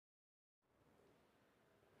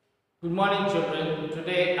Good morning, children.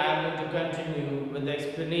 Today I am going to continue with the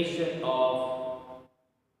explanation of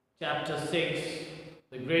chapter 6,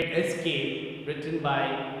 The Great Escape, written by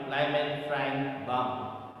Lyman Frank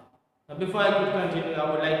Baum. Now, before I could continue, I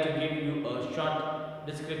would like to give you a short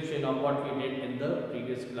description of what we did in the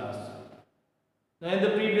previous class. Now, in the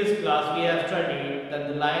previous class, we have studied that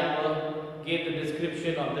the lion gave the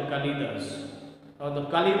description of the Kalidas. Now, the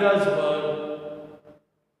Kalidas were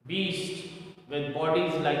beasts with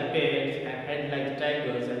bodies like bears and head like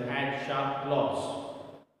tigers and had sharp claws.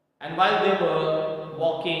 And while they were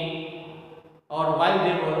walking or while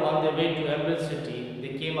they were on their way to Emerald City,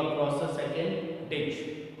 they came across a second ditch.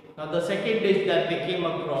 Now the second ditch that they came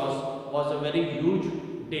across was a very huge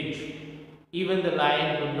ditch. Even the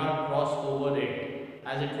lion could not cross over it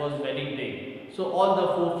as it was very big. So all the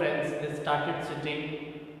four friends, they started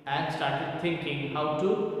sitting and started thinking how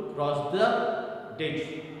to cross the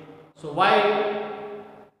ditch. So while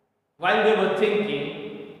they were thinking,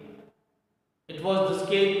 it was the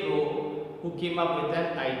scarecrow who came up with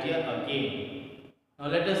an idea again. Now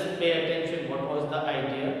let us pay attention what was the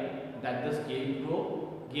idea that the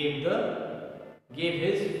scarecrow gave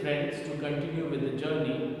his friends to continue with the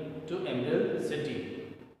journey to Emerald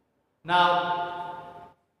City. Now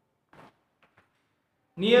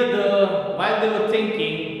while they were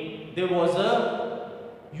thinking, there was a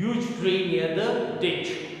huge tree near the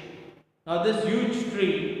ditch. Now this huge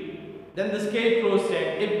tree, then the scarecrow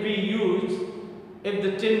said, if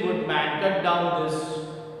the Tin Woodman cut down this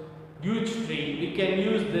huge tree, we can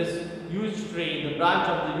use this huge tree, the branch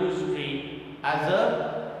of the huge tree, as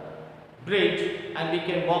a bridge, and we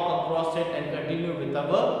can walk across it and continue with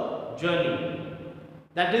our journey.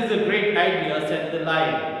 That is a great idea, said the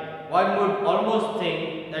lion. One would almost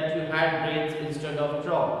think that you had brains instead of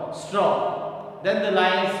straw. Then the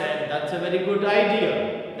lion said, that's a very good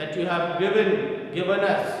idea that you have given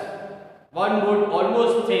us. One would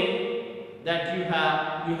almost think that you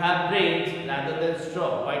have brains rather than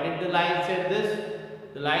straw. Why did the lion say this?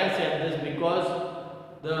 The lion said this because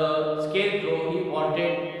the scarecrow, he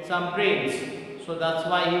wanted some brains. So that's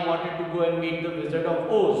why he wanted to go and meet the Wizard of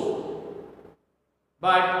Oz.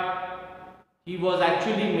 But he was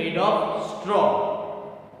actually made of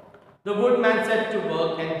straw. The woodman set to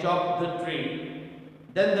work and chopped the tree.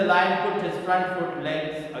 Then the lion put his front foot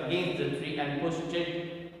legs against the tree and pushed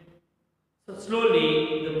it. So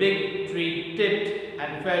slowly the big tree tipped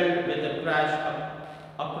and fell with a crash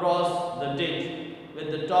across the ditch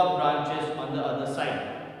with the top branches on the other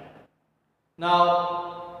side.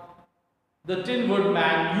 Now the Tin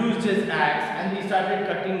Woodman used his axe and he started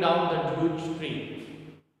cutting down the huge tree.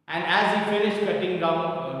 And as he finished cutting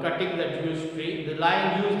that huge tree, the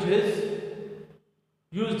lion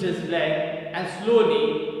used his leg, and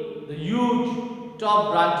slowly the huge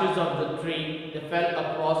top branches of the tree, they fell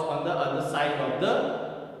across on the other side of the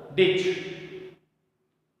ditch.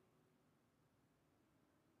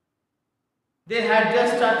 They had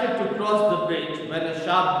just started to cross the bridge when a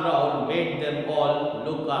sharp growl made them all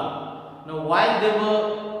look up. Now while they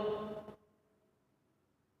were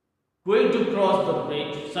going to cross the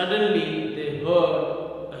bridge, suddenly they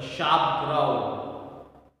heard a sharp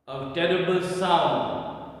growl, a terrible sound.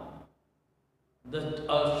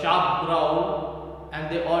 A sharp growl, and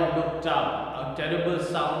they all looked up. A terrible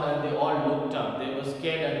sound, and they all looked up. They were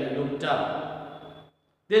scared and they looked up.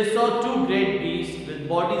 They saw two great beasts with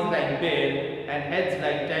bodies like bears and heads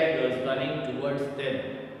like tigers running towards them.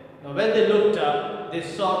 Now when they looked up, they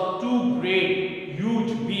saw two great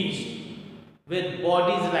huge beasts with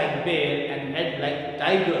bodies like bear and head like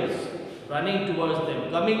tigers running towards them,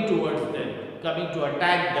 coming to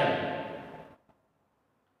attack them.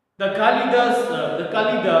 The Kalidas,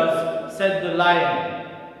 said the lion,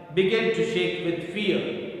 began to shake with fear.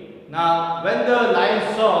 Now, when the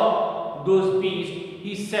lion saw those beasts,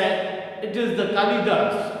 he said, it is the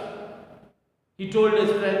Kalidas. He told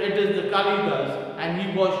his friend, it is the Kalidas, and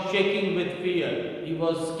he was shaking with fear. He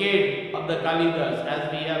was scared of the Kalidas,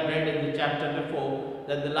 as we have read in the chapter before,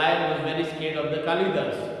 that the lion was very scared of the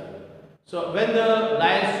Kalidas. So, when the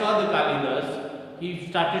lion saw the Kalidas, he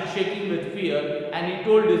started shaking with fear, and he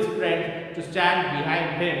told his friend to stand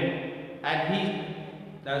behind him, and he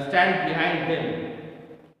stand behind him.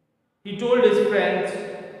 He told his friends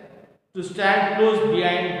to stand close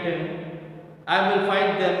behind him. I will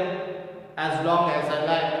fight them as long as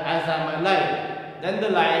I'm alive. Then the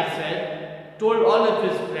lion told all of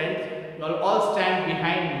his friends, you will all stand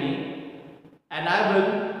behind me, and I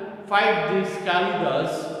will fight these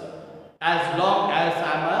Kalidas as long as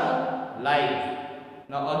I'm alive.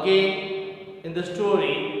 Now again in the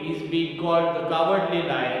story, he is being called the cowardly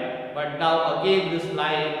lion, but now again this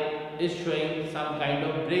lion is showing some kind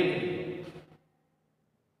of bravery.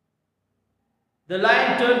 The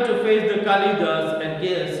lion turned to face the Kalidas and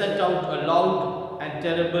set out a loud and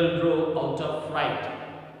terrible roar out of fright.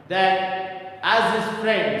 Then, as his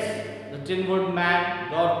friends, the Tin Woodman,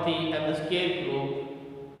 Dorothy and the Scarecrow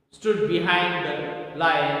stood behind the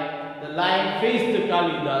lion faced the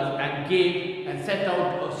Kalidas and set out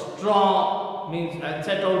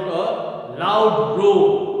a loud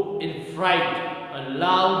roar in fright, a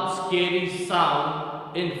loud scary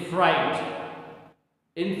sound in fright.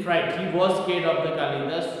 In fright, he was scared of the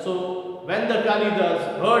Kalidas. So when the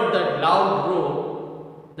Kalidas heard that loud roar,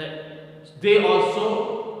 they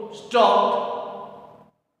also stopped.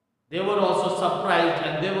 They were also surprised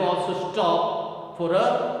and they were also stopped for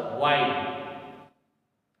a while.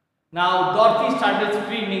 Now Dorothy started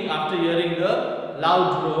screaming after hearing the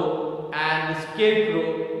loud roar, and the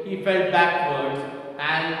Scarecrow, he fell backwards,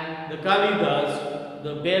 and the Kalidas,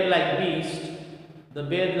 the bear-like beast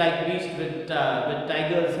with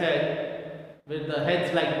tiger's head, with the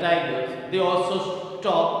heads like tigers, they also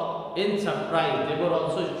stopped in surprise. They were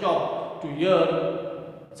also shocked to hear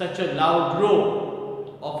such a loud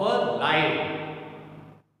roar of a lion.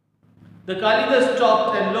 The Kalidas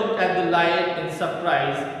stopped and looked at the lion in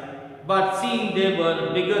surprise, but seeing they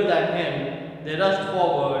were bigger than him, they rushed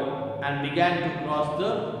forward and began to cross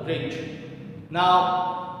the bridge.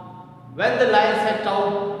 Now, when the lion set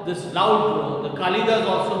out this loud roar, the Kalidas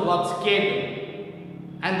also got scared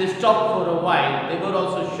and they stopped for a while. They were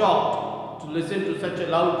also shocked to listen to such a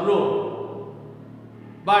loud roar.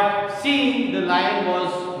 But seeing the lion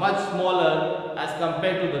was much smaller as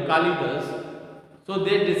compared to the Kalidas, so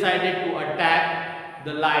they decided to attack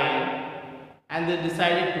the lion and they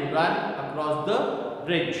decided to run across the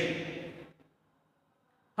bridge.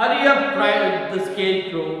 "Hurry up," cried the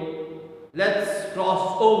Scarecrow. "Let's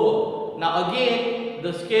cross over." Now again,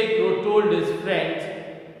 the Scarecrow told his friends,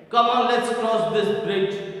 "Come on, let's cross this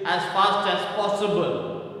bridge as fast as possible,"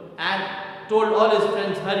 and told all his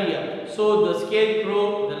friends, "Hurry up." So the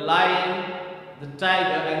Scarecrow, the lion, the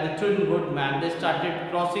tiger and the Tin Woodman, they started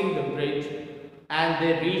crossing the bridge and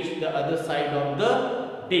they reached the other side of the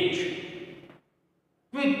ditch.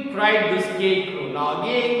 "Quick!" cried the Scarecrow. Now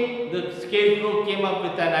again, the Scarecrow came up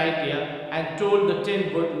with an idea and told the Tin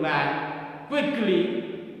Woodman, "Quickly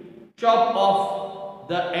chop off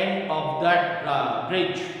the end of that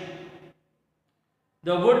bridge."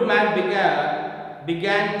 The Woodman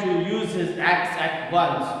began to use his axe at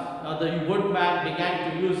once. Now the Woodman began to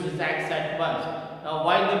use his axe at once. Now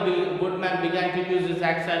why the Woodman began to use his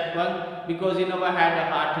axe at once? Because he never had a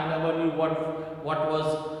heart. He never knew what was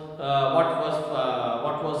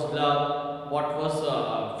love, what was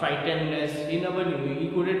frightenedness. He never knew. He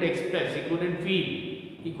couldn't express. He couldn't feel.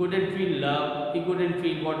 He couldn't feel love. He couldn't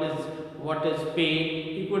feel what is pain.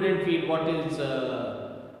 He couldn't feel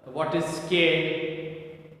what is scared,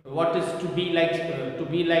 what is to be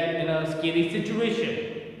like in a scary situation,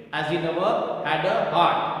 as he never had a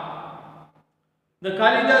heart. The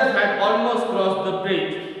Kalidas had almost crossed the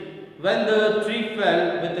bridge when the tree fell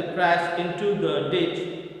with a crash into the ditch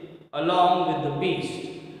along with the beast.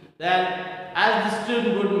 Then, as the Tin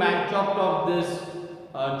Woodman chopped off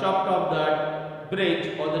that bridge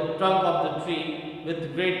or the trunk of the tree with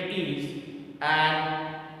great ease, and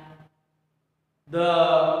the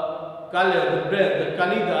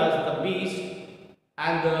Kalidas, the beast,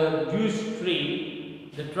 and the yew tree,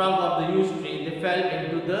 the trunk of the yew tree, they fell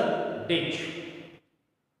into the ditch.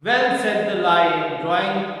 "Well," said the lion,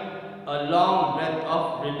 drawing a long breath of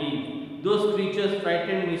relief, "those creatures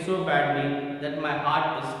frightened me so badly that my heart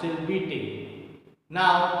is still beating."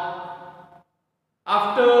 Now,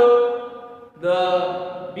 after the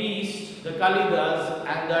beast, the Kalidas,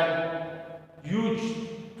 and that huge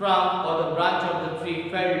trunk or the branch of the tree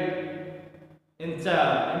fell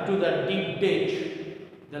into the deep ditch,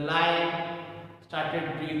 the lion started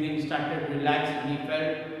breathing, started relaxing. He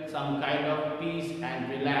felt some kind of peace and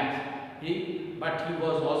relaxed. But he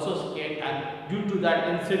was also scared, and due to that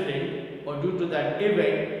incident or due to that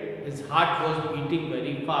event, his heart was beating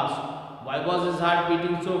very fast. Why was his heart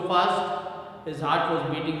beating so fast? His heart was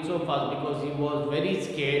beating so fast because he was very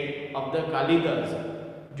scared of the Kalidas.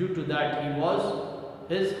 Due to that,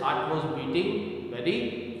 his heart was beating very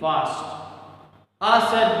fast. "Ah,"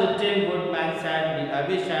 said the Tin Woodman sadly, "I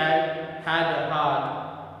wish I had a heart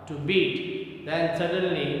to beat." Then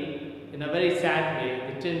suddenly, in a very sad way,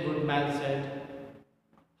 the Tin Woodman said,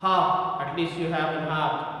 "Ha, at least you have a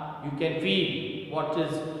heart. You can feel what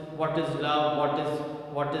is love,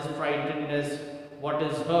 what is frightenedness, what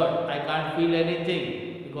is hurt. I can't feel anything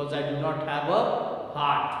because I do not have a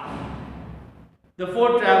heart." The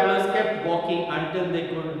four travelers kept walking until they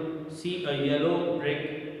could see a yellow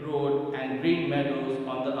brick road and green meadows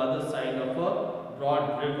on the other side of a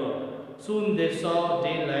broad river. Soon they saw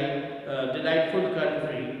delightful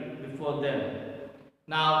country before them.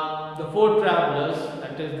 Now, the four travelers,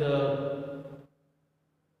 that is the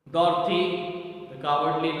Dorothy, the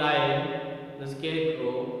Cowardly Lion, the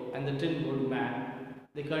Scarecrow, and the Tin Woodman,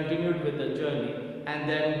 they continued with the journey, and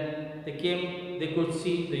then they could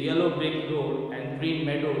see the yellow brick road and green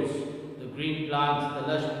meadows, the green plants, the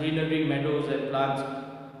lush greenery meadows and plants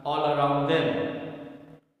all around them.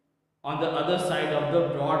 On the other side of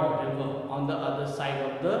the broad river,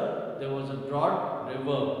 there was a broad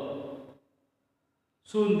river.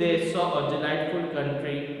 Soon they saw a delightful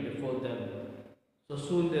country before them. So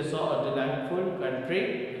soon they saw a delightful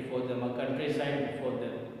country before them, a countryside before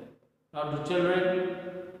them. Now to children,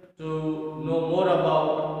 to know more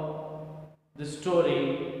about the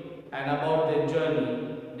story and about their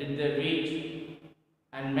journey, did they reach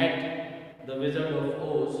and met the Wizard of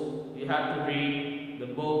Oz, you have to read the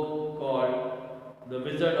book called The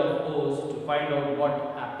Wizard of Oz to find out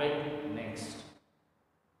what happened next.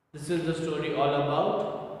 This is the story all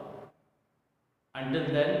about. Until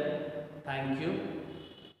then, thank you.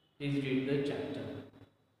 Please read the chapter.